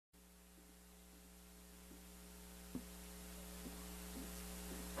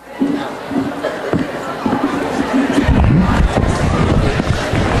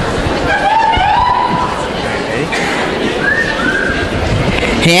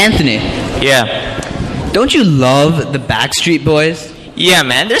Hey, Anthony. Yeah. Don't you love the Backstreet Boys? Yeah,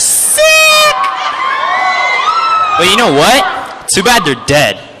 man, they're sick! But you know what? Too bad they're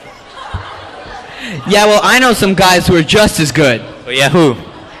dead. Yeah, well, I know some guys who are just as good. Oh, yeah, who?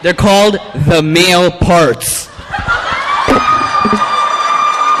 They're called the Male Parts.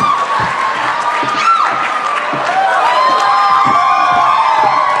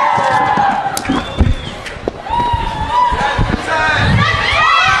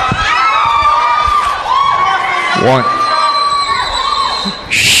 One.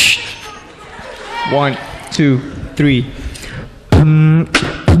 Shh. 1, 2, 3.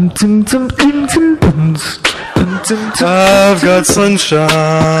 I've got sunshine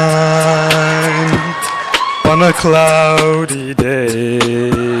on a cloudy day.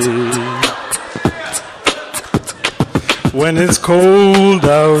 When it's cold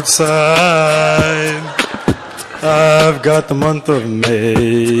outside, I've got the month of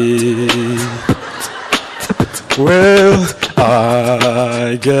May. Well,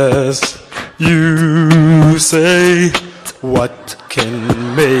 I guess you say, what can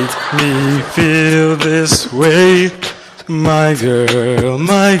make me feel this way? My girl,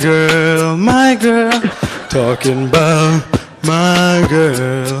 my girl, my girl, talking about my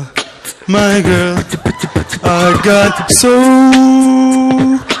girl, my girl. I got so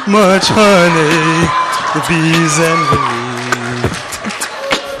much honey, the bees and the bees.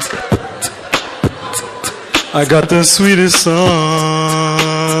 I got the sweetest song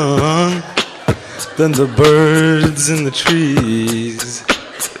than the birds in the trees.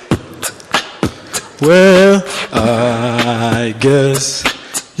 Well, I guess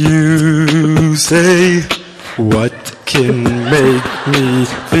you say, what can make me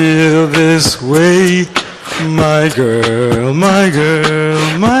feel this way? My girl, my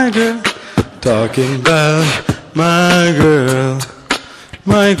girl, my girl, talking about my girl,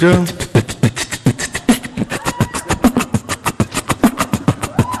 my girl.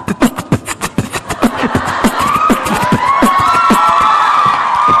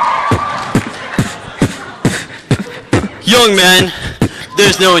 Young man,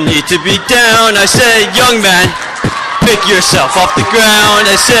 there's no need to be down. I say, young man, pick yourself off the ground.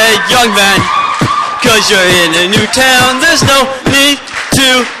 I say, young man, 'cause you're in a new town. There's no need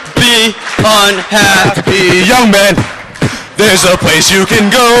to be unhappy. Young man, there's a place you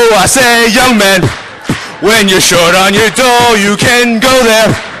can go. I say, young man, when you're short on your dough, you can go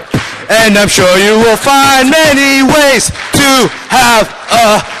there. And I'm sure you will find many ways to have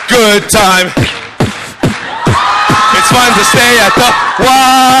a good time. It's fun to stay at the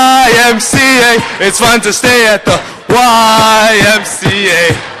YMCA. It's fun to stay at the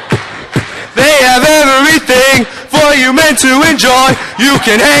YMCA. They have everything for you men to enjoy. You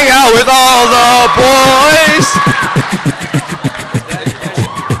can hang out with all the boys.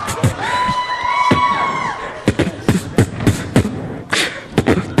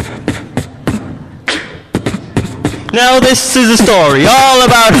 Now this is a story all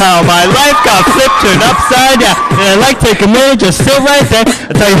about how my life got flipped, turned upside down. And I'd like to take a minute, just sit right there,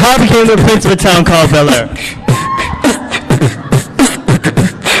 and tell you how I became the prince of a town called Bel Air.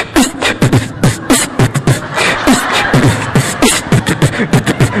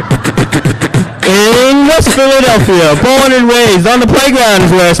 In West Philadelphia, born and raised, on the playground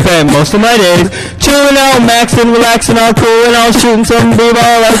is where I spent most of my days. Chilling out, maxing, relaxing, all cool, and all shooting some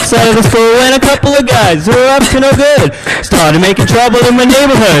b-ball outside of the school. And a couple of guys who were up to no good started making trouble in my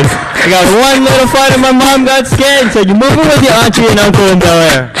neighborhood. I got one little fight and my mom got scared and said, "You moving with your auntie and uncle in Bel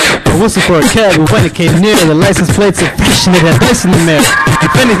Air." I whistled for a cab, but when it came near, the license plates are flashing, it had ice in the mirror.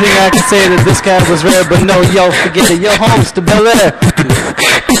 If anything, I could say that this cab was rare, but no, yo, forget it, yo, home's to Bel Air.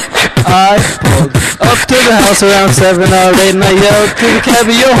 I pulled up to the house around 7 or 8, and I yelled to the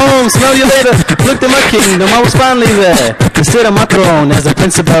cabbie, "Yo, home, smell you later." Looked at my kingdom, I was finally there, to sit on my throne as the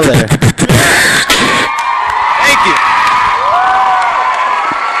Prince of Bel Air.